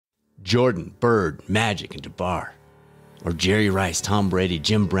Jordan, Bird, Magic, and DeBar. Or Jerry Rice, Tom Brady,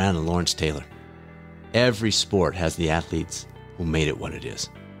 Jim Brown, and Lawrence Taylor. Every sport has the athletes who made it what it is.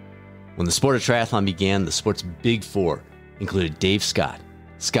 When the sport of triathlon began, the sport's big four included Dave Scott,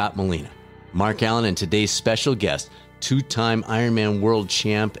 Scott Molina, Mark Allen, and today's special guest, two-time Ironman world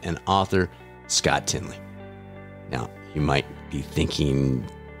champ and author, Scott Tinley. Now, you might be thinking,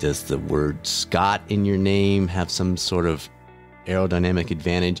 does the word Scott in your name have some sort of aerodynamic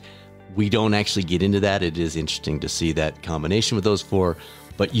advantage? We don't actually get into that. It is interesting to see that combination with those four,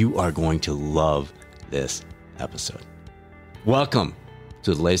 but you are going to love this episode. Welcome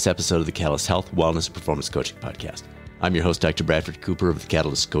to the latest episode of the Catalyst Health, Wellness, and Performance Coaching Podcast. I'm your host, Dr. Bradford Cooper of the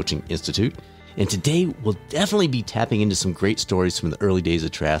Catalyst Coaching Institute, and today we'll definitely be tapping into some great stories from the early days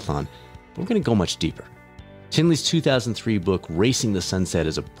of triathlon, but we're going to go much deeper. Tinley's 2003 book, Racing the Sunset,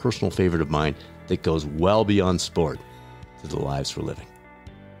 is a personal favorite of mine that goes well beyond sport to the lives we're living.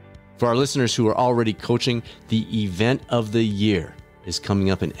 For our listeners who are already coaching, the event of the year is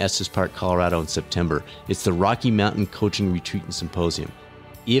coming up in Estes Park, Colorado in September. It's the Rocky Mountain Coaching Retreat and Symposium.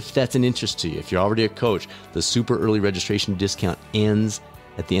 If that's an interest to you, if you're already a coach, the super early registration discount ends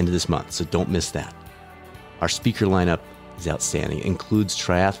at the end of this month, so don't miss that. Our speaker lineup is outstanding. It includes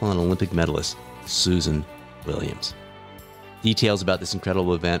triathlon Olympic medalist Susan Williams. Details about this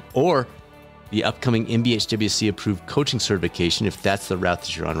incredible event or the upcoming MBHWC approved coaching certification, if that's the route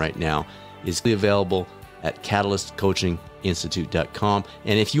that you're on right now, is available at catalystcoachinginstitute.com.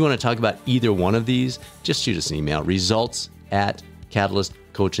 And if you want to talk about either one of these, just shoot us an email,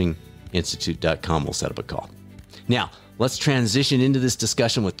 results@catalystcoachinginstitute.com. We'll set up a call. Now, let's transition into this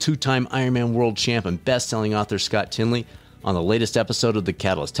discussion with two-time Ironman world champ and best-selling author Scott Tinley on the latest episode of the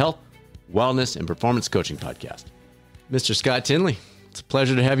Catalyst Health, Wellness, and Performance Coaching Podcast. Mr. Scott Tinley, it's a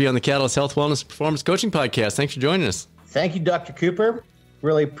pleasure to have you on the Catalyst Health, Wellness, and Performance Coaching Podcast. Thanks for joining us. Thank you, Dr. Cooper.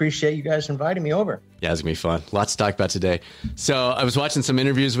 Really appreciate you guys inviting me over. Yeah, it's going to be fun. Lots to talk about today. So I was watching some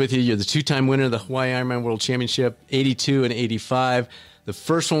interviews with you. You're the two-time winner of the Hawaii Ironman World Championship, 82 and 85. The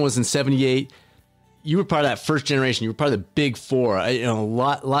first one was in 78. You were part of that first generation. You were part of the big four. A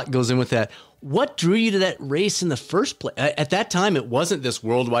lot goes in with that. What drew you to that race in the first place? At that time, it wasn't this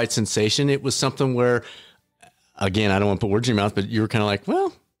worldwide sensation. It was something where, again, I don't want to put words in your mouth, but you were kind of like,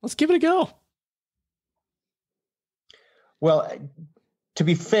 well, let's give it a go. Well, to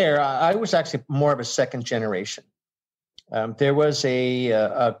be fair, I was actually more of a second generation. There was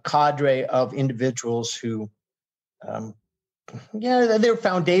a cadre of individuals who, they were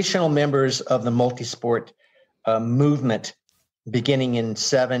foundational members of the multi-sport movement beginning in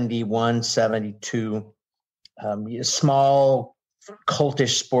 71, 72. Small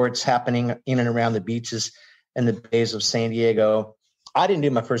cultish sports happening in and around the beaches and the bays of San Diego. I didn't do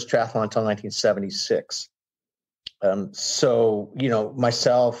my first triathlon until 1976. So,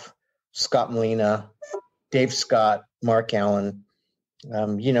 myself, Scott Molina, Dave Scott, Mark Allen,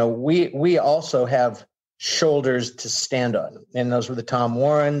 we also have shoulders to stand on. And those were the Tom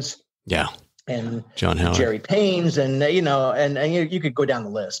Warrens. Yeah. And John Howard. Jerry Paynes, and, and you could go down the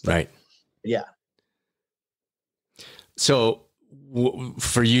list. Right. Yeah. So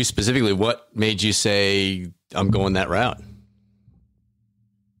for you specifically, what made you say, I'm going that route?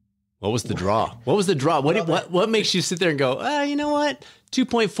 What was the draw? What makes you sit there and go, you know what?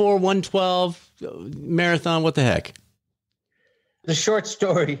 2.4, 112 marathon. What the heck? The short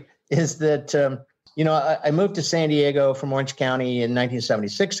story is that, I moved to San Diego from Orange County in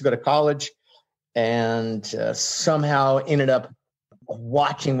 1976 to go to college, and somehow ended up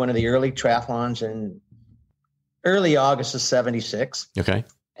watching one of the early triathlons in early August of 76. Okay.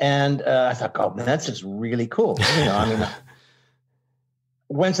 And I thought, oh, man, that's just really cool.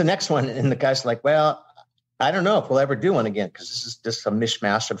 When's the next one? And the guy's like, well, I don't know if we'll ever do one again, because this is just a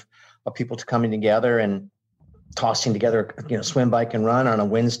mishmash of people coming together and tossing together, swim, bike, and run on a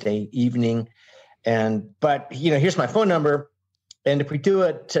Wednesday evening. But here's my phone number. And if we do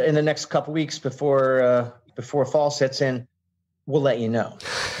it in the next couple of weeks before fall sets in, we'll let you know.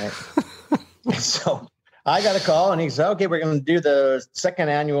 Right? So I got a call, and he said, okay, we're going to do the second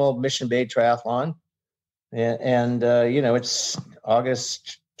annual Mission Bay Triathlon. And it's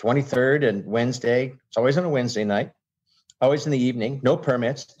August 23rd and Wednesday. It's always on a Wednesday night, always in the evening, no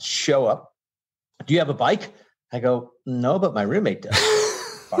permits, show up. Do you have a bike? I go, no, but my roommate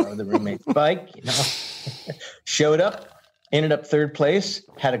does. Borrow the roommate's bike, Showed up, ended up third place,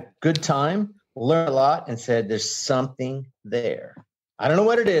 had a good time, learned a lot, and said, there's something there. I don't know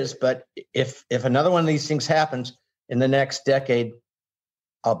what it is, but if another one of these things happens in the next decade,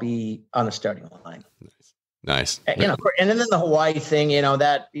 I'll be on the starting line. Nice. And then the Hawaii thing,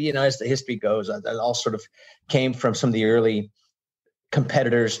 as the history goes, that all sort of came from some of the early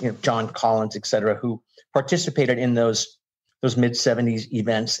competitors, John Collins, et cetera, who participated in those mid-70s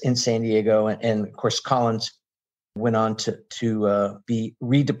events in San Diego. And of course, Collins went on to be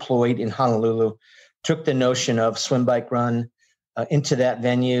redeployed in Honolulu, took the notion of swim, bike, run into that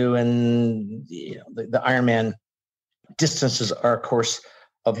venue. And the Ironman distances are, of course,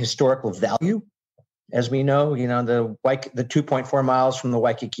 of historical value. As we know, the 2.4 miles from the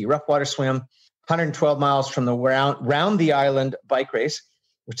Waikiki rough water swim, 112 miles from the round the island bike race,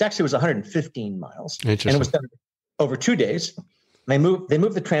 which actually was 115 miles. And it was done over 2 days. They moved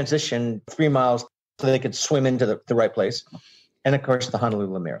the transition 3 miles so they could swim into the right place. And of course, the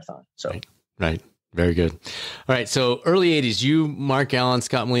Honolulu Marathon. So Right. Very good. All right. So early 80s, you, Mark, Allen,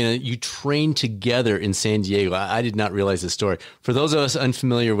 Scott Molina, you trained together in San Diego. I did not realize this story. For those of us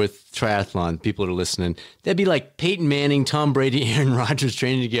unfamiliar with triathlon, people that are listening, that'd be like Peyton Manning, Tom Brady, Aaron Rodgers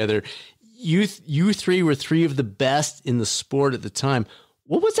training together. You three were three of the best in the sport at the time.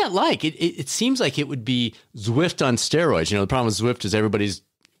 What was that like? It seems like it would be Zwift on steroids. The problem with Zwift is everybody's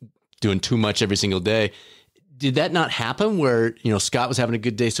doing too much every single day. Did that not happen where, Scott was having a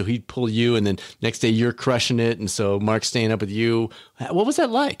good day, so he'd pull you, and then next day you're crushing it, and so Mark's staying up with you? What was that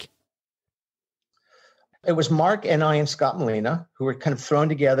like? It was Mark and I and Scott Molina who were kind of thrown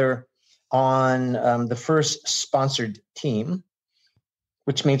together on the first sponsored team,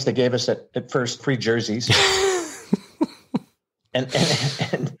 which means they gave us at first free jerseys and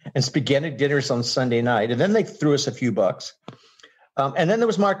spaghetti dinners on Sunday night. And then they threw us a few bucks. And then there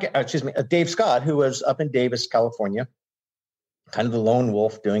was Dave Scott, who was up in Davis, California, kind of the lone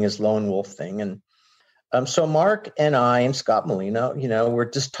wolf doing his lone wolf thing. And so Mark and I and Scott Molina, were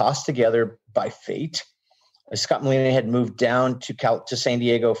just tossed together by fate. Scott Molina had moved down to San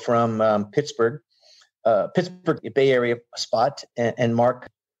Diego from Pittsburgh, a Bay Area spot. And Mark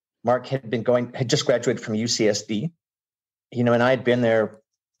had just graduated from UCSD, and I had been there,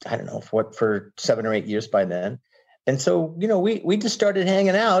 I don't know, for 7 or 8 years by then. And so, we just started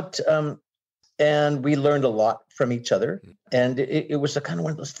hanging out, and we learned a lot from each other. And it was a kind of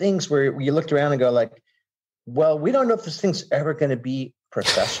one of those things where you looked around and go like, well, we don't know if this thing's ever going to be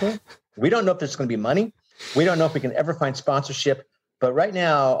professional. We don't know if there's going to be money. We don't know if we can ever find sponsorship. But right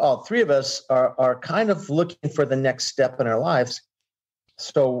now, all three of us are kind of looking for the next step in our lives.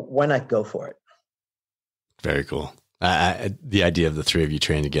 So why not go for it? Very cool. The idea of the three of you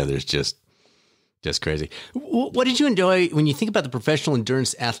training together is just crazy. What did you enjoy when you think about the professional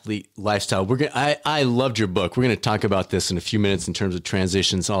endurance athlete lifestyle? I loved your book. We're going to talk about this in a few minutes in terms of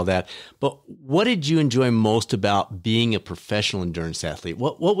transitions, all that. But what did you enjoy most about being a professional endurance athlete?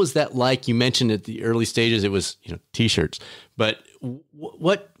 What was that like? You mentioned at the early stages, it was, t-shirts, but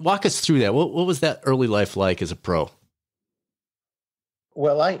walk us through that. What was that early life like as a pro?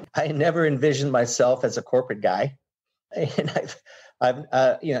 Well, I never envisioned myself as a corporate guy. And I've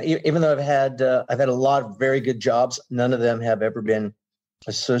even though I've had a lot of very good jobs, none of them have ever been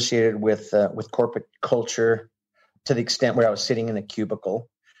associated with corporate culture to the extent where I was sitting in a cubicle.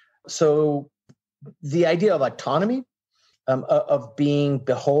 So the idea of autonomy, of being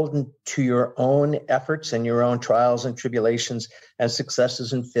beholden to your own efforts and your own trials and tribulations and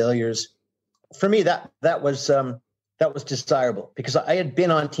successes and failures, for me that was desirable, because I had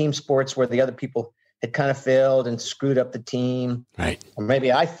been on team sports where the other people had kind of failed and screwed up the team. Right. Or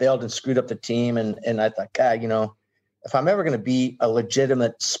maybe I failed and screwed up the team. And I thought, God, if I'm ever going to be a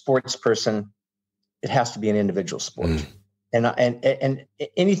legitimate sports person, it has to be an individual sport. And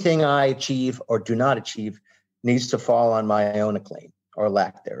anything I achieve or do not achieve needs to fall on my own acclaim or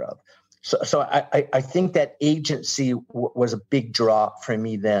lack thereof. So I think that agency was a big draw for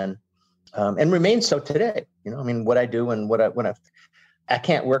me then, and remains so today. What I do and I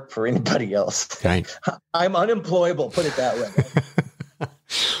can't work for anybody else. Right. I'm unemployable, put it that way.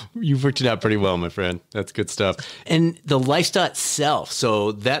 You've worked it out pretty well, my friend. That's good stuff. And the lifestyle itself,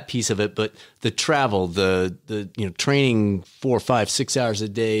 so that piece of it, but the travel, the training 4, 5, 6 hours a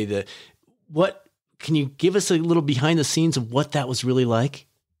day, can you give us a little behind the scenes of what that was really like?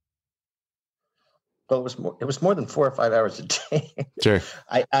 Well, it was more than 4 or 5 hours a day. Sure.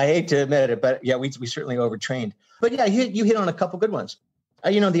 I hate to admit it, but yeah, we certainly overtrained. But yeah, you hit on a couple good ones.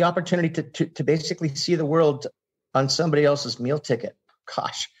 The opportunity to basically see the world on somebody else's meal ticket.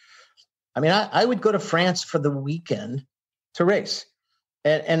 Gosh, I would go to France for the weekend to race,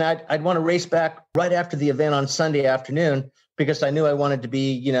 and I'd want to race back right after the event on Sunday afternoon because I knew I wanted to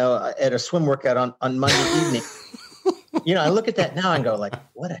be, at a swim workout on Monday evening. I look at that now and go like,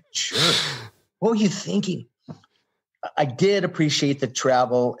 what a jerk. What were you thinking? I did appreciate the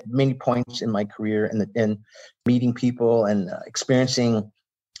travel at many points in my career and meeting people and experiencing,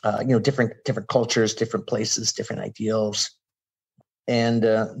 different cultures, different places, different ideals. And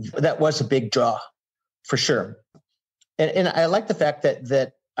that was a big draw for sure. And I like the fact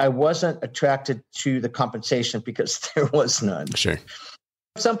that I wasn't attracted to the compensation because there was none. Sure.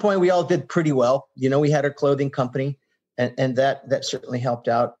 At some point, we all did pretty well. We had our clothing company, and that certainly helped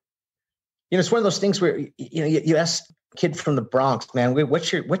out. It's one of those things where you ask a kid from the Bronx, man,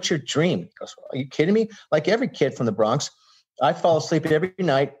 what's your dream? He goes, are you kidding me? Like every kid from the Bronx, I fall asleep every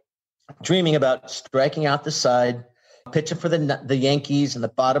night dreaming about striking out the side, pitching for the Yankees in the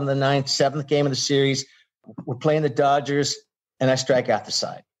bottom of the ninth, seventh game of the series. We're playing the Dodgers, and I strike out the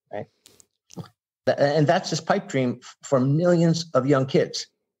side, right? And that's this pipe dream for millions of young kids.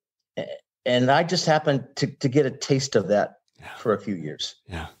 And I just happened to get a taste of that for a few years.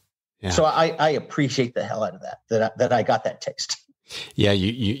 Yeah. So I appreciate the hell out of that I got that taste. Yeah.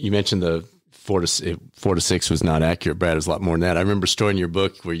 You mentioned the 4 to 6 was not accurate, Brad. It was a lot more than that. I remember a story in your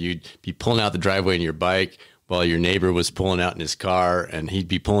book where you'd be pulling out the driveway in your bike while your neighbor was pulling out in his car, and he'd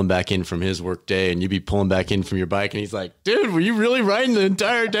be pulling back in from his work day, and you'd be pulling back in from your bike. And he's like, dude, were you really riding the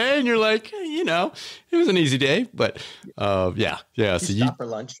entire day? And you're like, it was an easy day, but yeah. So stop for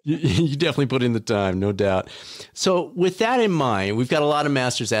lunch. You definitely put in the time, no doubt. So with that in mind, we've got a lot of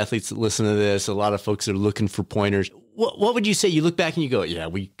masters athletes that listen to this, a lot of folks that are looking for pointers. What would you say? You look back and you go, yeah,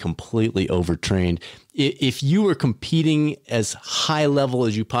 we completely overtrained. If you were competing as high level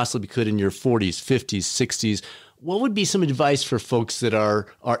as you possibly could in your 40s, 50s, 60s, what would be some advice for folks that are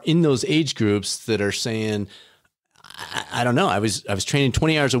in those age groups that are saying, I don't know, I was training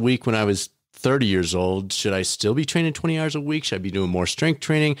 20 hours a week when I was 30 years old. Should I still be training 20 hours a week? Should I be doing more strength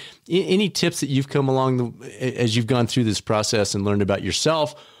training? Any tips that you've come along as you've gone through this process and learned about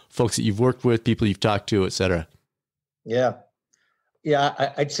yourself, folks that you've worked with, people you've talked to, et cetera? Yeah.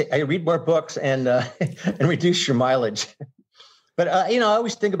 I'd say I read more books and reduce your mileage. But, I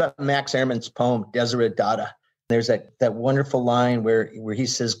always think about Max Ehrmann's poem, Desiderata. There's that wonderful line where he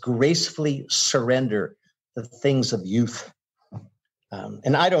says, gracefully surrender the things of youth.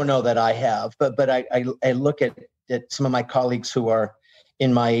 And I don't know that I have, but I look at some of my colleagues who are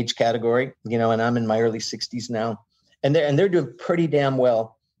in my age category, and I'm in my early 60s now, and they're doing pretty damn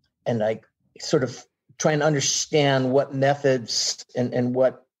well. And I sort of try and understand what methods and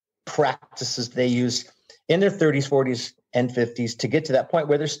what practices they use in their 30s, 40s, and 50s to get to that point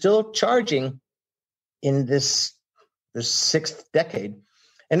where they're still charging in this sixth decade.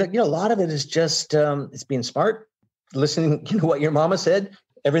 And, a lot of it is just, it's being smart, listening to what your mama said,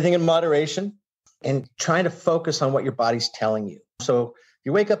 everything in moderation, and trying to focus on what your body's telling you. So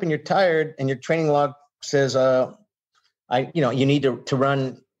you wake up and you're tired and your training log says, you need to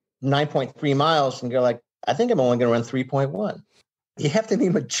run 9.3 miles, and you're like, I think I'm only going to run 3.1. You have to be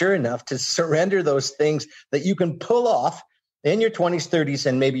mature enough to surrender those things that you can pull off in your 20s, 30s,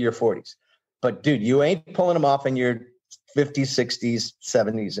 and maybe your 40s. But dude, you ain't pulling them off in your 50s, 60s,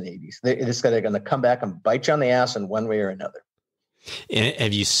 70s, and 80s. They're going to come back and bite you on the ass in one way or another. And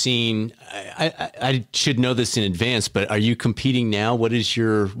have you seen, I should know this in advance, but are you competing now? What is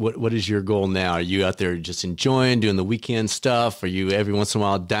your goal now? Are you out there just enjoying doing the weekend stuff? Are you every once in a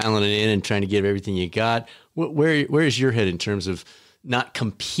while dialing it in and trying to give everything you got? Where is your head in terms of not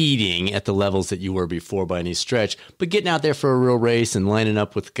competing at the levels that you were before by any stretch, but getting out there for a real race and lining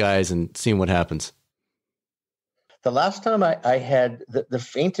up with guys and seeing what happens? The last time I had the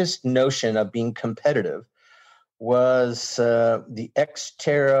faintest notion of being competitive was the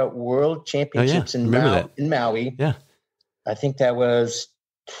Xterra World Championships in Maui. Yeah. I think that was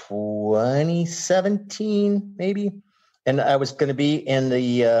 2017, maybe. And I was going to be in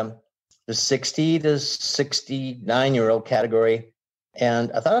the 60 to 69-year-old category.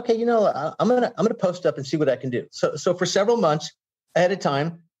 And I thought, okay, I'm gonna post up and see what I can do. So for several months ahead of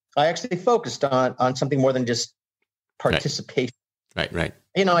time, I actually focused on something more than just participation. Right.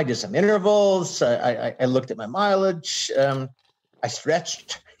 I did some intervals. I looked at my mileage. I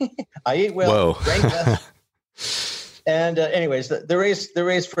stretched. I ate well. Drank well. And anyways, the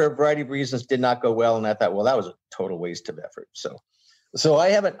race for a variety of reasons did not go well. And I thought, well, that was a total waste of effort. So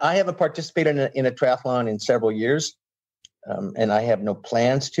I haven't participated in a triathlon in several years, and I have no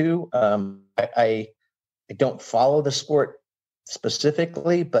plans to. I don't follow the sport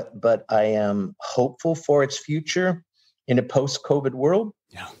specifically, but I am hopeful for its future in a post-COVID world.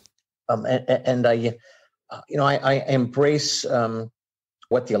 Yeah. And I embrace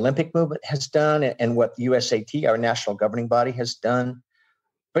what the Olympic movement has done and what the USAT, our national governing body, has done.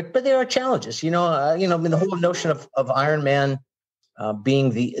 But there are challenges. The whole notion of Ironman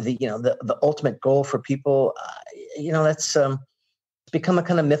being the ultimate goal for people. That's become a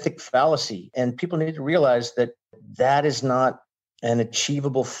kind of mythic fallacy, and people need to realize that is not an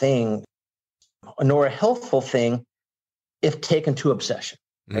achievable thing, nor a healthful thing, if taken to obsession.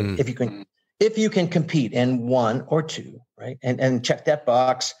 Right? If you can compete in one or two, right, and check that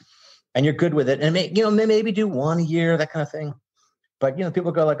box, and you're good with it, and maybe do one a year, that kind of thing. But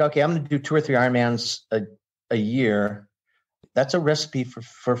people go like, okay, I'm going to do 2 or 3 Ironmans a year. That's a recipe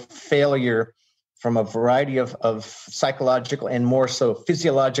for failure from a variety of psychological and more so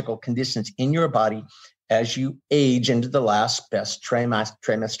physiological conditions in your body as you age into the last best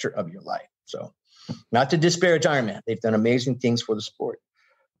trimester of your life. So, not to disparage Ironman, they've done amazing things for the sport.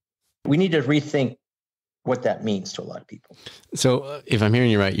 We need to rethink what that means to a lot of people. So, if I'm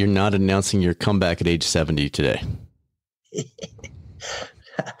hearing you right, you're not announcing your comeback at age 70 today.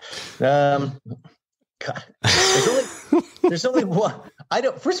 God, there's only one.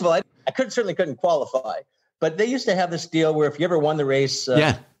 First of all, I certainly couldn't qualify, but they used to have this deal where if you ever won the race,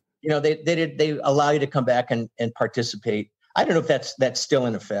 they allow you to come back and participate. I don't know if that's still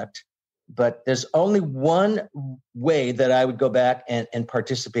in effect, but there's only one way that I would go back and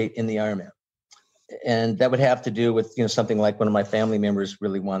participate in the Ironman. And that would have to do with, something like one of my family members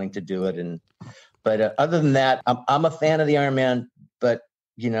really wanting to do it. But other than that, I'm a fan of the Ironman, but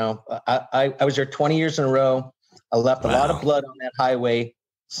I was there 20 years in a row. I left a lot of blood on that highway.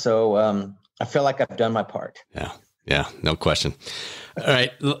 So I feel like I've done my part. Yeah, no question. All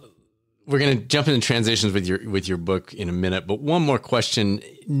right. We're going to jump into transitions with your book in a minute, but one more question.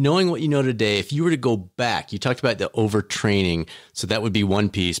 Knowing what you know today, if you were to go back, you talked about the overtraining, so that would be one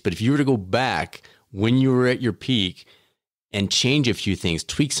piece. But if you were to go back when you were at your peak and change a few things,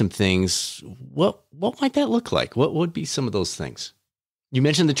 tweak some things, what might that look like? What would be some of those things? You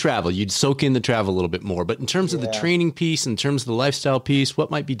mentioned the travel. You'd soak in the travel a little bit more, but in terms of the training piece, in terms of the lifestyle piece,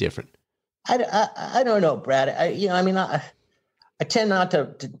 what might be different? I don't know, Brad. I tend not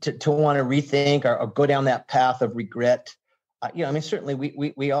to want to rethink or go down that path of regret. Certainly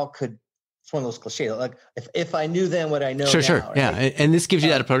we all could. It's one of those cliches. Like if I knew then what I know now. Sure. Right? Yeah. And this gives you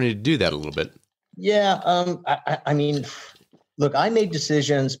that opportunity to do that a little bit. Yeah. Look, I made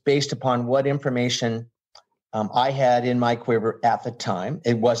decisions based upon what information I had in my quiver at the time.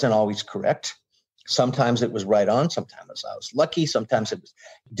 It wasn't always correct. Sometimes it was right on. Sometimes I was lucky. Sometimes it was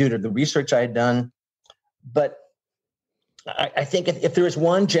due to the research I had done. But I think if there is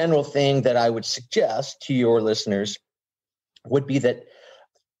one general thing that I would suggest to your listeners would be that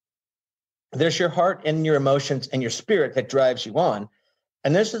there's your heart and your emotions and your spirit that drives you on.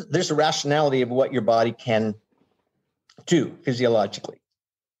 And there's a rationality of what your body can do physiologically.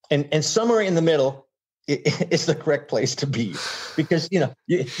 And somewhere in the middle is the correct place to be, because,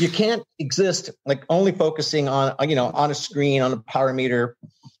 you can't exist like only focusing on a screen, on a power meter,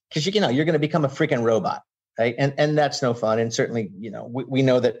 because you're going to become a freaking robot. Right. And that's no fun. And certainly, we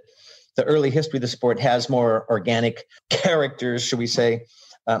know that the early history of the sport has more organic characters, should we say,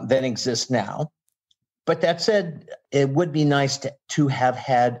 than exist now. But that said, it would be nice to have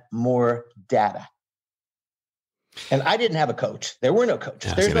had more data. And I didn't have a coach. There were no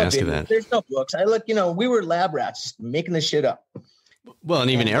coaches. There's no videos. There's no books. We were lab rats just making this shit up. Well, and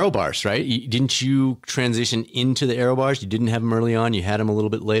even aero bars, right? Didn't you transition into the aero bars? You didn't have them early on. You had them a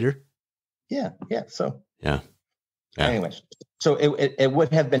little bit later. Yeah. So. Yeah. Anyways, so it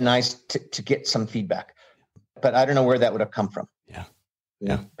would have been nice to get some feedback, but I don't know where that would have come from.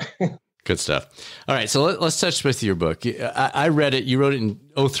 Yeah. Good stuff. All right. So let's touch with your book. I read it. You wrote it in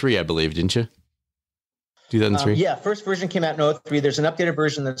 2003, I believe, didn't you? 2003? Yeah. First version came out in 2003. There's an updated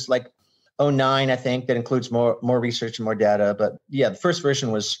version that's like 2009, I think, that includes more research and more data. But yeah, the first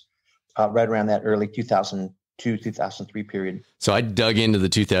version was right around that early 2002, 2003 period. So I dug into the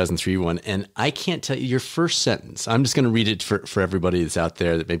 2003 one, and I can't tell you your first sentence. I'm just going to read it for everybody that's out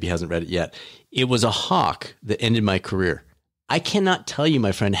there that maybe hasn't read it yet. It was a hawk that ended my career. I cannot tell you,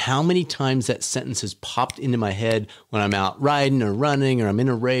 my friend, how many times that sentence has popped into my head when I'm out riding or running or I'm in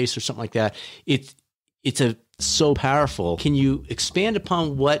a race or something like that. It's so powerful. Can you expand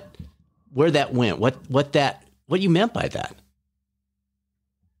upon where that went? What you meant by that?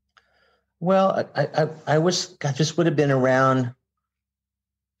 Well, I just would have been around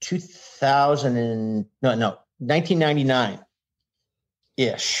 1999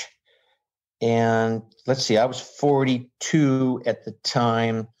 ish. And let's see, I was 42 at the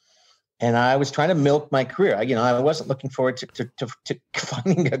time, and I was trying to milk my career. I wasn't looking forward to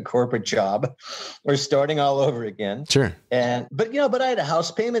finding a corporate job or starting all over again. Sure. But I had a house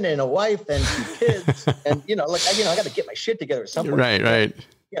payment and a wife and 2 kids, and I got to get my shit together at some point. Right.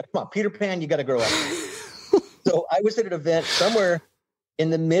 Yeah, come on, Peter Pan, you got to grow up. So I was at an event somewhere in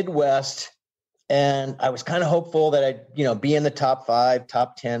the Midwest, and I was kind of hopeful that I'd be in the top 5,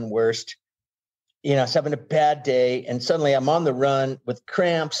 top 10 worst. I was having a bad day, and suddenly I'm on the run with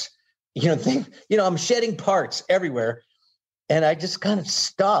cramps. I'm shedding parts everywhere, And I just kind of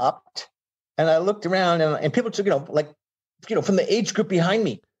stopped and I looked around and people took, from the age group behind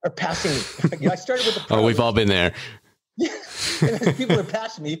me are passing me. I started with the Oh, we've all been there. And people are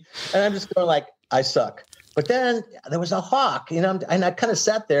passing me and I'm just going like, I suck. But then there was a hawk, and I kind of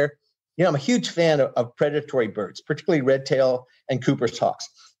sat there. I'm a huge fan of predatory birds, particularly redtail and Cooper's hawks.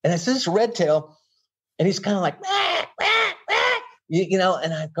 And it's this redtail, and he's kind of like, wah, wah, wah,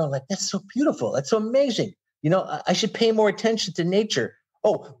 and I go like, that's so beautiful. That's so amazing. I should pay more attention to nature.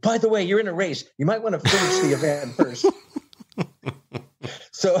 Oh, by the way, you're in a race. You might want to finish the event first.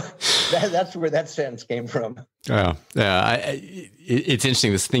 So that's where that sentence came from. Oh, yeah. It's interesting.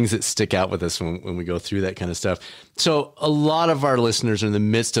 There's things that stick out with us when we go through that kind of stuff. So a lot of our listeners are in the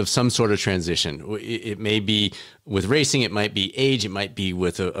midst of some sort of transition. It may be with racing. It might be age. It might be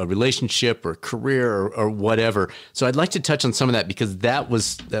with a relationship or career or whatever. So I'd like to touch on some of that because that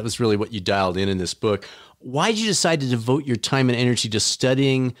was really what you dialed in this book. Why did you decide to devote your time and energy to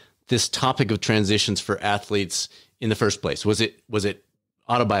studying this topic of transitions for athletes in the first place? Was it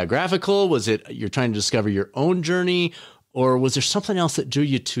autobiographical? Was it you're trying to discover your own journey, or was there something else that drew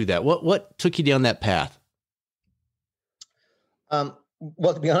you to that? What took you down that path? Well,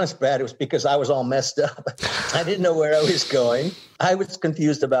 to be honest, Brad, it was because I was all messed up. I didn't know where I was going. I was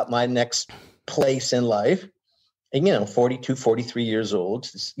confused about my next place in life. And, 42, 43 years old,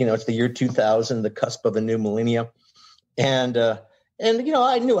 it's the year 2000, the cusp of a new millennium. And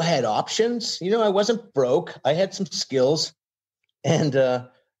I knew I had options. I wasn't broke. I had some skills. And,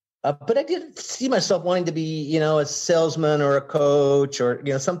 but I didn't see myself wanting to be, a salesman or a coach or,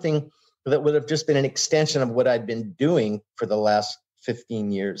 something that would have just been an extension of what I'd been doing for the last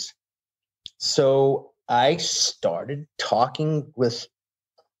 15 years. So I started talking with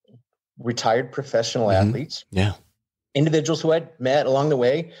retired professional athletes, individuals who I'd met along the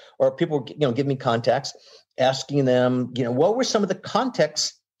way, or people, give me contacts, asking them, what were some of the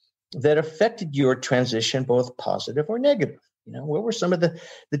contexts that affected your transition, both positive or negative? What were some of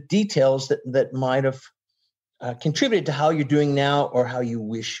the details that might have contributed to how you're doing now or how you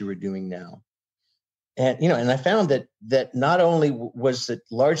wish you were doing now? And, and I found that not only was it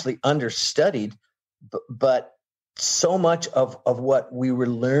largely understudied, but so much of what we were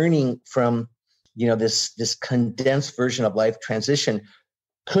learning from, this condensed version of life transition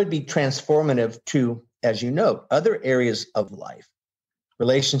could be transformative to, as you note, other areas of life,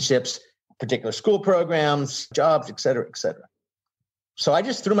 relationships, particular school programs, jobs, et cetera, et cetera. So I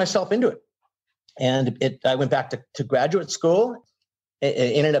just threw myself into it. And I went back to graduate school.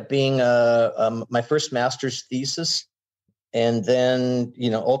 It ended up being my first master's thesis. And then,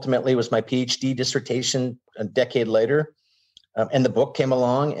 ultimately it was my PhD dissertation a decade later. And the book came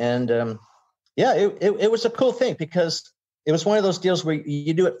along. And it was a cool thing because it was one of those deals where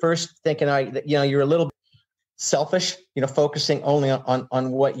you do it first thinking, you're a little bit selfish, focusing only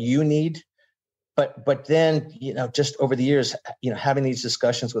on what you need. But then, just over the years, having these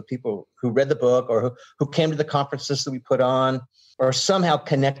discussions with people who read the book or who came to the conferences that we put on or somehow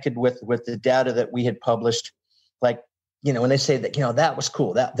connected with the data that we had published, like, when they say that, that was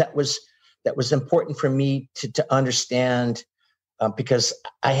cool, that was important for me to understand because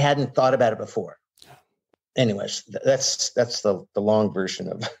I hadn't thought about it before. Anyways, that's the long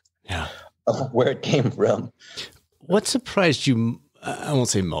version of where it came from. What surprised you? I won't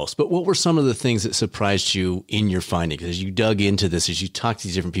say most, but what were some of the things that surprised you in your findings as you dug into this, as you talked to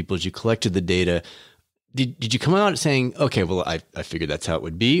these different people, as you collected the data? Did you come out saying, okay, well, I figured that's how it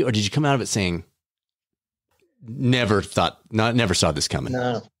would be? Or did you come out of it saying, never saw this coming?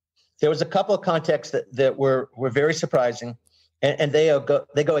 No. There was a couple of contexts that were very surprising, and they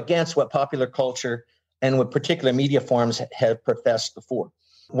go against what popular culture and what particular media forms have professed before.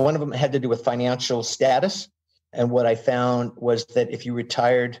 One of them had to do with financial status. And what I found was that if you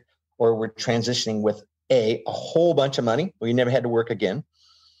retired or were transitioning with a whole bunch of money, or you never had to work again,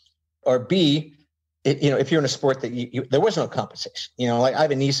 or B, if you're in a sport that there was no compensation. Like I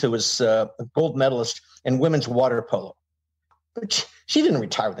have a niece who was a gold medalist in women's water polo, but she didn't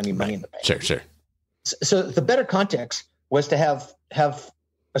retire with any money in the bank. Sure. So the better context was to have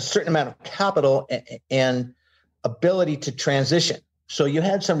a certain amount of capital and ability to transition. So you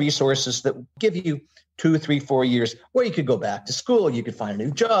had some resources that would give you 2, 3, 4 years where you could go back to school, you could find a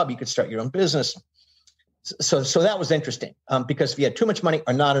new job, you could start your own business. So that was interesting because if you had too much money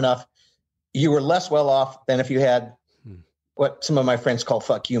or not enough, you were less well off than if you had what some of my friends call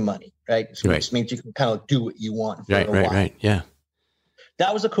 "fuck you" money, right? So which means you can kind of do what you want for a while. Right. Yeah,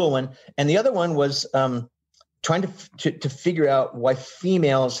 that was a cool one. And the other one was trying to figure out why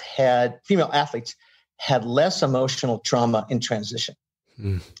female athletes had less emotional trauma in transition.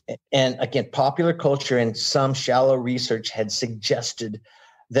 And again, popular culture and some shallow research had suggested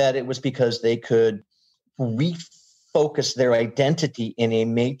that it was because they could refocus their identity in a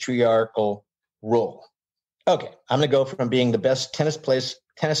matriarchal role. Okay, I'm going to go from being the best tennis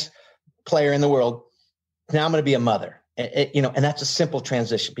player in the world. Now I'm going to be a mother. And that's a simple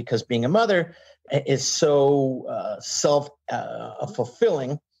transition because being a mother is so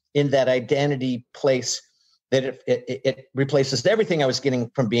fulfilling in that identity place that it replaces everything I was getting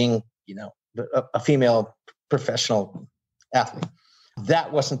from being, a female professional athlete.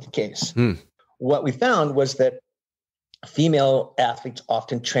 That wasn't the case. What we found was that female athletes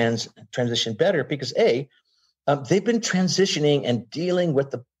often transition better because they've been transitioning and dealing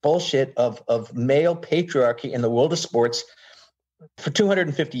with the bullshit of male patriarchy in the world of sports for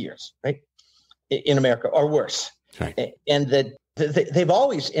 250 years, right? In America or worse. Right. And that they've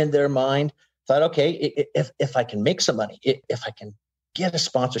always in their mind thought, okay, if I can make some money, if I can get a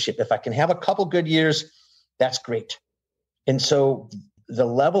sponsorship, if I can have a couple good years, that's great. And so the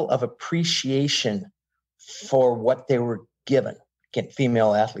level of appreciation for what they were given, again,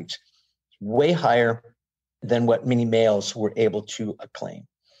 female athletes, way higher than what many males were able to acclaim.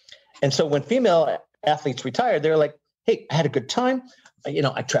 And so when female athletes retired, they're like, hey, I had a good time.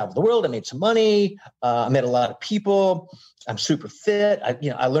 I traveled the world. I made some money. I met a lot of people. I'm super fit.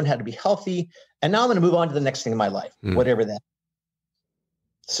 I learned how to be healthy. And now I'm going to move on to the next thing in my life, whatever that.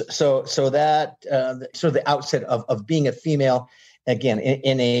 So that sort of the outset of being a female, again,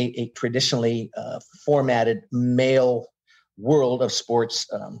 in a traditionally formatted male world of sports,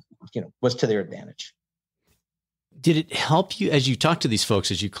 was to their advantage. Did it help you as you talked to these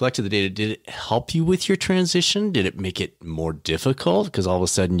folks, as you collected the data? Did it help you with your transition? Did it make it more difficult because all of a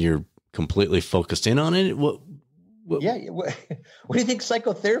sudden you're completely focused in on it? What do you think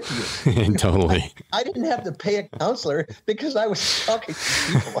psychotherapy is? Totally. I didn't have to pay a counselor because I was talking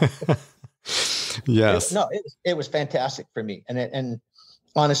to people. Yes. It was fantastic for me. And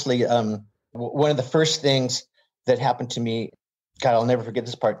honestly, one of the first things that happened to me, God, I'll never forget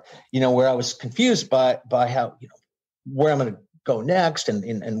this part, where I was confused by how, where I'm going to go next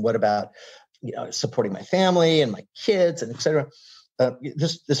and what about, supporting my family and my kids and et cetera.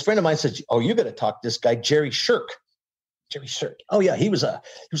 This friend of mine says, oh, you got to talk to this guy, Jerry Shirk. Oh yeah. He was a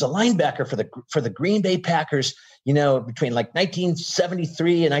linebacker for the Green Bay Packers, between like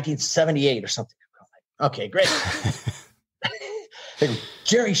 1973 and 1978 or something. Okay, great.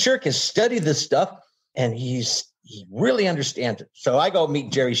 Jerry Shirk has studied this stuff and he really understands it. So I go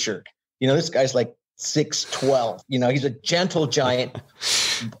meet Jerry Shirk. This guy's like 6'12". He's a gentle giant,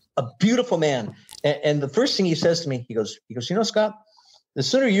 a beautiful man. And the first thing he says to me, he goes, Scott, the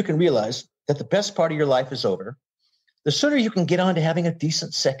sooner you can realize that the best part of your life is over, the sooner you can get on to having a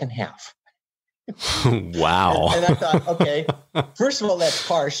decent second half. Wow. And I thought, okay, first of all, that's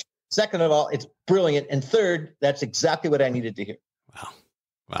harsh. Second of all, it's brilliant. And third, that's exactly what I needed to hear.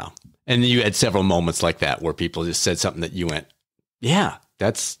 Wow. And you had several moments like that where people just said something that you went, yeah,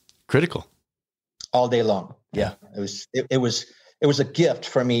 that's critical. All day long. Yeah. It was a gift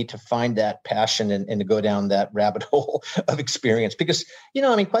for me to find that passion and to go down that rabbit hole of experience because,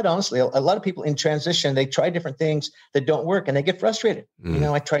 quite honestly, a lot of people in transition, they try different things that don't work and they get frustrated.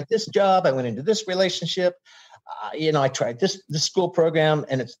 I tried this job. I went into this relationship. I tried this school program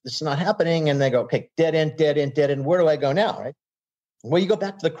and it's not happening. And they go, okay, dead end. Where do I go now? Right. Well, you go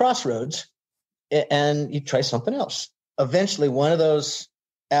back to the crossroads and you try something else. Eventually, one of those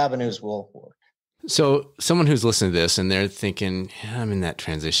avenues will work. So someone who's listening to this and they're thinking, I'm in that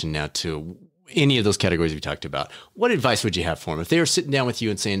transition now to any of those categories we talked about. What advice would you have for them? If they were sitting down with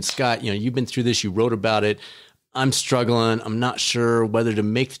you and saying, Scott, you've been through this, you wrote about it. I'm struggling. I'm not sure whether to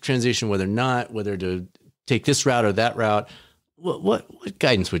make the transition, whether not, whether to take this route or that route. What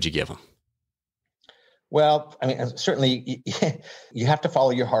guidance would you give them? Well, certainly you have to follow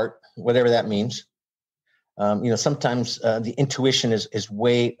your heart, whatever that means. Sometimes the intuition is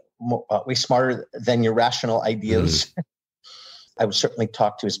way smarter than your rational ideas. I would certainly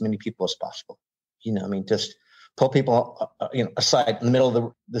talk to as many people as possible. Just pull people, aside in the middle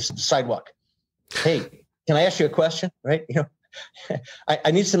of the sidewalk. Hey, can I ask you a question? Right?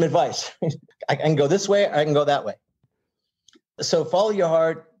 I need some advice. I can go this way, or I can go that way. So follow your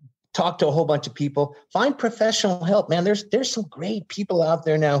heart. Talk to a whole bunch of people. Find professional help, man. There's some great people out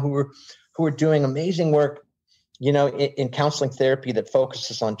there now who are doing amazing work, in counseling therapy that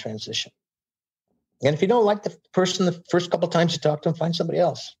focuses on transition. And if you don't like the person the first couple of times you talk to them, find somebody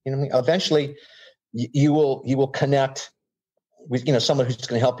else. Eventually you will connect with, someone who's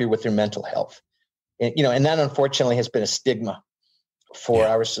going to help you with your mental health. And that unfortunately has been a stigma for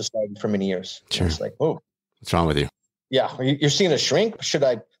our society for many years. Sure. It's like, oh, what's wrong with you? Yeah. You're seeing a shrink. Should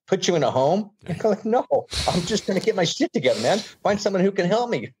I put you in a home? You're like, no, I'm just going to get my shit together, man. Find someone who can help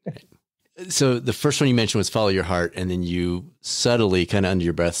me. So the first one you mentioned was follow your heart. And then you subtly kind of under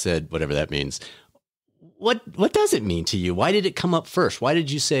your breath said, whatever that means. What does it mean to you? Why did it come up first? Why did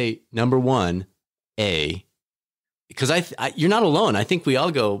you say number one, A? Because you're not alone. I think we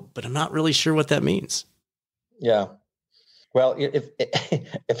all go, but I'm not really sure what that means. Yeah. Well,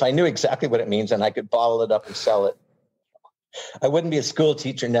 if I knew exactly what it means and I could bottle it up and sell it, I wouldn't be a school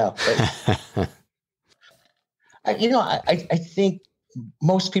teacher now. But, I think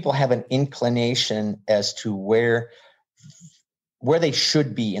most people have an inclination as to where they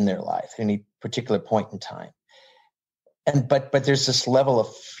should be in their life at any particular point in time. But there's this level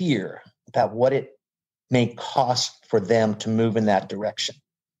of fear about what it may cost for them to move in that direction.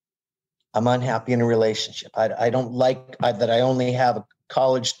 I'm unhappy in a relationship. I don't like that I only have a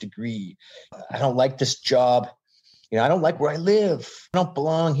college degree. I don't like this job. I don't like where I live. I don't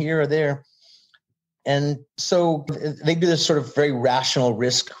belong here or there. And so they do this sort of very rational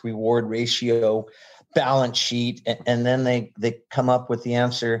risk reward ratio balance sheet. And then they come up with the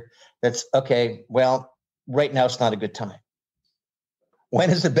answer that's, okay, well, right now it's not a good time. When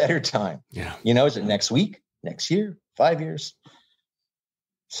is a better time? Yeah. Is it next week, next year, 5 years?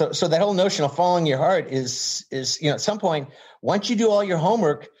 So that whole notion of following your heart is at some point, once you do all your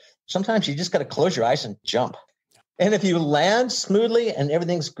homework, sometimes you just got to close your eyes and jump. And if you land smoothly and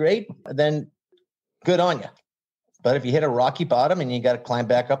everything's great, then good on you. But if you hit a rocky bottom and you got to climb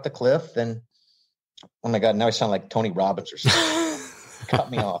back up the cliff, then, oh my God, now I sound like Tony Robbins or something.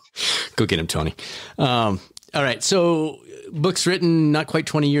 Cut me off. Go get him, Tony. All right. So books written not quite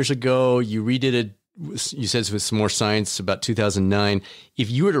 20 years ago. You redid it. You said with some more science about 2009.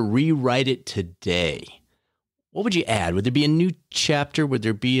 If you were to rewrite it today, what would you add? Would there be a new chapter? Would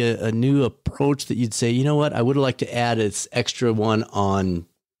there be a new approach that you'd say, you know what, I would like to add this extra one on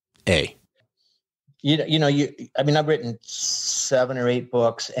A? I've written 7 or 8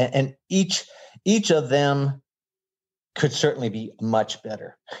 books, and each of them could certainly be much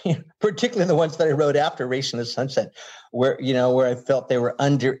better, particularly the ones that I wrote after Racing the Sunset, where I felt they were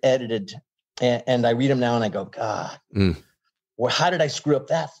under edited. And I read them now and I go, God, well, how did I screw up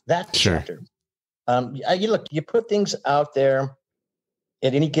that Sure. chapter? You put things out there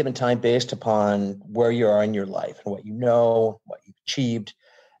at any given time based upon where you are in your life and what what you've achieved,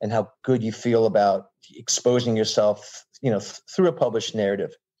 and how good you feel about exposing yourself, through a published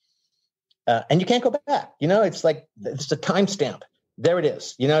narrative. And you can't go back. It's like it's a timestamp. There it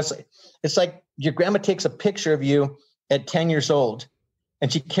is. It's like your grandma takes a picture of you at 10 years old.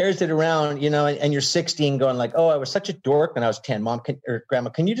 And she carries it around, and you're 16 going like, oh, I was such a dork when I was 10. Mom or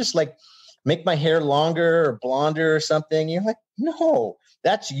grandma, can you just like make my hair longer or blonder or something? You're like, no,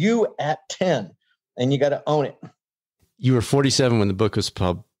 that's you at 10. And you got to own it. You were 47 when the book was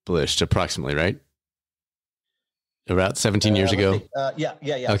published, approximately, right? About 17 years ago? Yeah.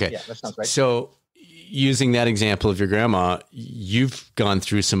 Okay. Yeah, that sounds right. So using that example of your grandma, you've gone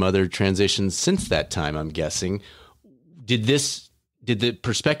through some other transitions since that time, I'm guessing. Did the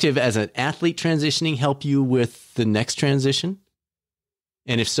perspective as an athlete transitioning help you with the next transition?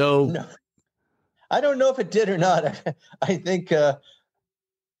 And if so, no, I don't know if it did or not. I think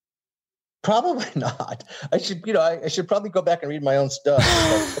probably not. I should probably go back and read my own stuff.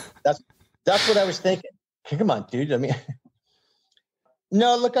 That's what I was thinking. Come on, dude. I mean,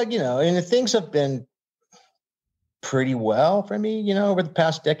 no, look, and things have been pretty well for me, over the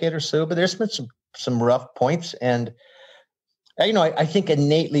past decade or so, but there's been some rough points. And I think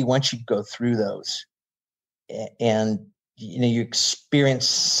innately once you go through those and, you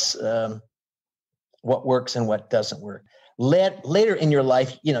experience what works and what doesn't work. Later in your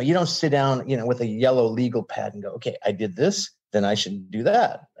life, you don't sit down, with a yellow legal pad and go, okay, I did this, then I should do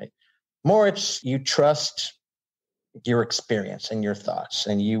that. Right? More it's you trust your experience and your thoughts,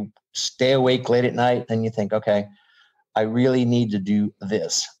 and you stay awake late at night and you think, okay, I really need to do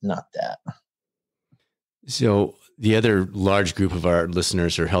this, not that. So the other large group of our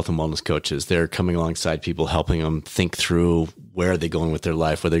listeners are health and wellness coaches. They're coming alongside people, helping them think through where are they going with their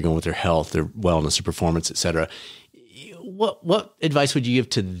life, where they're going with their health, their wellness, their performance, et cetera. What advice would you give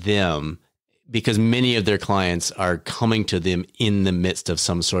to them? Because many of their clients are coming to them in the midst of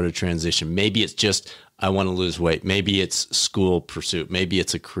some sort of transition. Maybe it's just, I want to lose weight. Maybe it's school pursuit. Maybe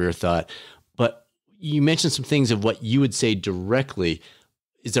it's a career thought. But you mentioned some things of what you would say directly.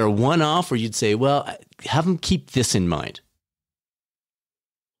 Is there a one-off where you'd say, well, have them keep this in mind?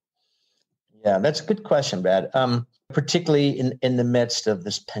 Yeah, that's a good question, Brad. Particularly in the midst of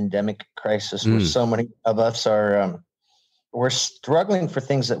this pandemic crisis, where so many of us are, we're struggling for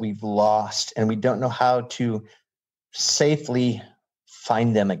things that we've lost, and we don't know how to safely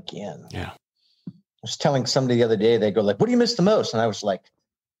find them again. Yeah. I was telling somebody the other day, they go like, what do you miss the most? And I was like,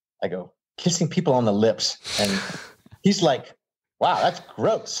 kissing people on the lips. And he's like, wow, that's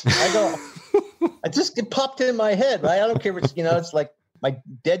gross. I go, it popped in my head, right? I don't care if it's, it's like my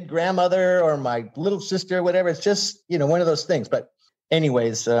dead grandmother or my little sister or whatever. It's just, one of those things. But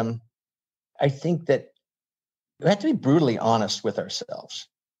anyways, I think that we have to be brutally honest with ourselves.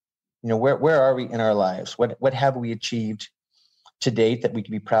 Where are we in our lives? What have we achieved to date that we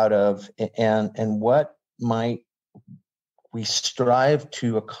can be proud of? And what might we strive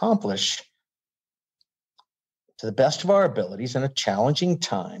to accomplish to the best of our abilities in a challenging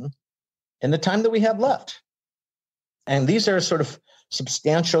time, in the time that we have left? And these are sort of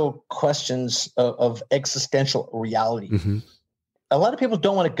substantial questions of existential reality. Mm-hmm. A lot of people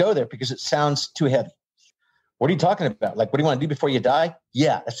don't want to go there because it sounds too heavy. What are you talking about? Like, what do you want to do before you die?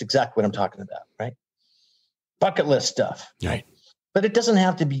 Yeah, that's exactly what I'm talking about, right? Bucket list stuff. Right. But it doesn't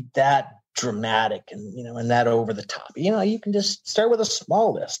have to be that dramatic and, and that over the top. You can just start with a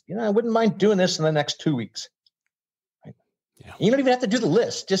small list. I wouldn't mind doing this in the next 2 weeks. Right? Yeah. You don't even have to do the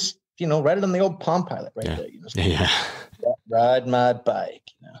list. Just, write it on the old Palm Pilot right there. Yeah. Ride my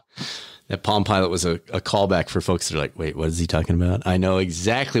bike. That Palm Pilot was a callback for folks that are like, wait, what is he talking about? I know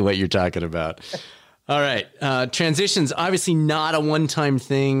exactly what you're talking about. All right. Transitions, obviously not a one-time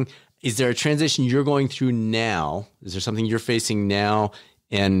thing. Is there a transition you're going through now? Is there something you're facing now?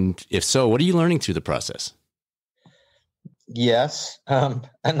 And if so, what are you learning through the process? Yes. I'm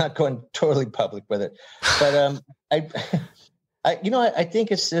not going totally public with it, but I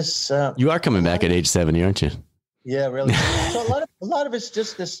think it's this. You are coming back at age 70, aren't you? Yeah, really. So a lot of it's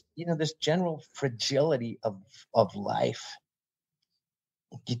just this, this general fragility of life.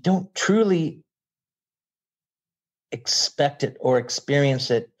 You don't truly expect it or experience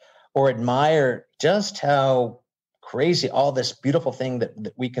it or admire just how crazy all this beautiful thing that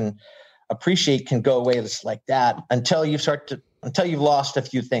we can appreciate can go away just like that until you've lost a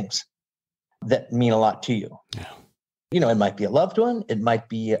few things that mean a lot to you. Yeah. It might be a loved one, it might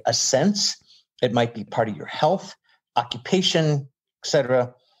be a sense, it might be part of your health, occupation,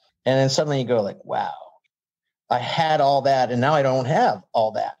 etc. And then suddenly you go like, wow, I had all that and now I don't have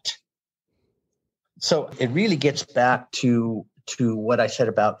all that. So it really gets back to what I said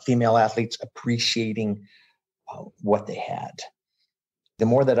about female athletes appreciating what they had. The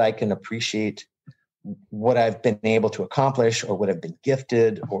more that I can appreciate what I've been able to accomplish or what I've been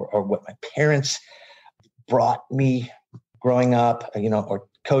gifted or what my parents brought me growing up, or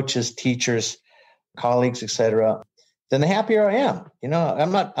coaches, teachers, colleagues, etc., then the happier I am.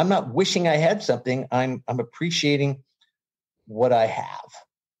 I'm not wishing I had something. I'm appreciating what I have.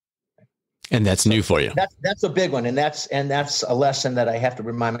 And that's new for you. That's a big one. And that's a lesson that I have to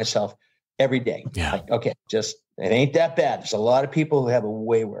remind myself every day. Yeah. Like, okay, just, it ain't that bad. There's a lot of people who have it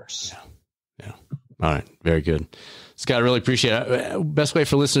way worse. Yeah. All right. Very good. Scott, I really appreciate it. Best way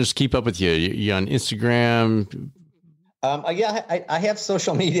for listeners to keep up with you. You on Instagram? I have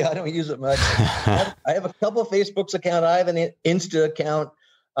social media. I don't use it much. I have a couple of Facebook's account. I have an Insta account.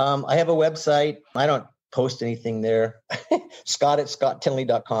 I have a website. I don't post anything there. Scott at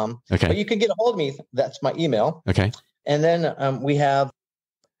scotttinley.com. Okay. But you can get a hold of me. That's my email. Okay. And then we have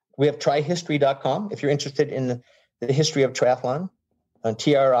tryhistory.com if you're interested in the history of triathlon, on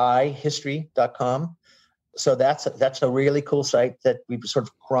trihistory.com. So that's a really cool site that we've sort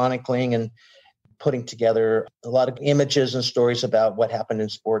of chronicling and putting together a lot of images and stories about what happened in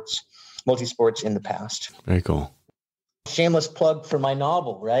sports, multi-sports in the past. Very cool. Shameless plug for my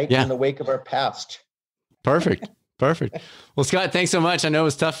novel, right? Yeah. In the Wake of Our Past. Perfect. Well, Scott, thanks so much. I know it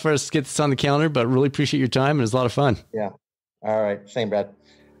was tough for us to get this on the calendar, but really appreciate your time. It was a lot of fun. Yeah. All right. Same, Brad.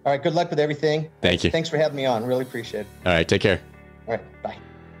 All right. Good luck with everything. Thank you. Thanks for having me on. Really appreciate it. All right. Take care. All right. Bye.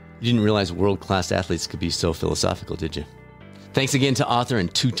 You didn't realize world-class athletes could be so philosophical, did you? Thanks again to author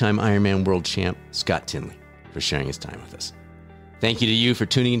and two-time Ironman world champ, Scott Tinley, for sharing his time with us. Thank you to you for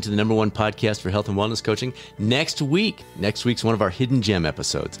tuning into the #1 podcast for health and wellness coaching. Next week's one of our hidden gem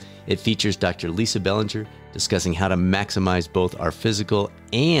episodes. It features Dr. Lisa Bellinger discussing how to maximize both our physical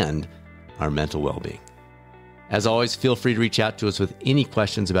and our mental well-being. As always, feel free to reach out to us with any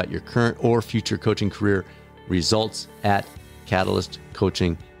questions about your current or future coaching career. Results at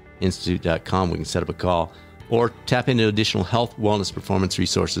catalystcoachinginstitute.com. We can set up a call or tap into additional health, wellness, performance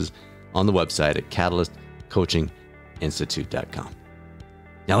resources on the website at catalystcoachinginstitute.com.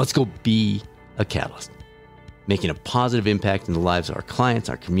 Now let's go be a catalyst, making a positive impact in the lives of our clients,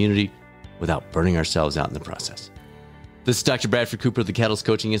 our community, without burning ourselves out in the process. This is Dr. Bradford Cooper of the Catalyst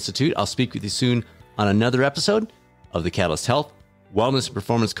Coaching Institute. I'll speak with you soon on another episode of the Catalyst Health, Wellness, and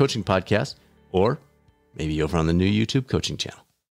Performance Coaching Podcast, or maybe over on the new YouTube coaching channel.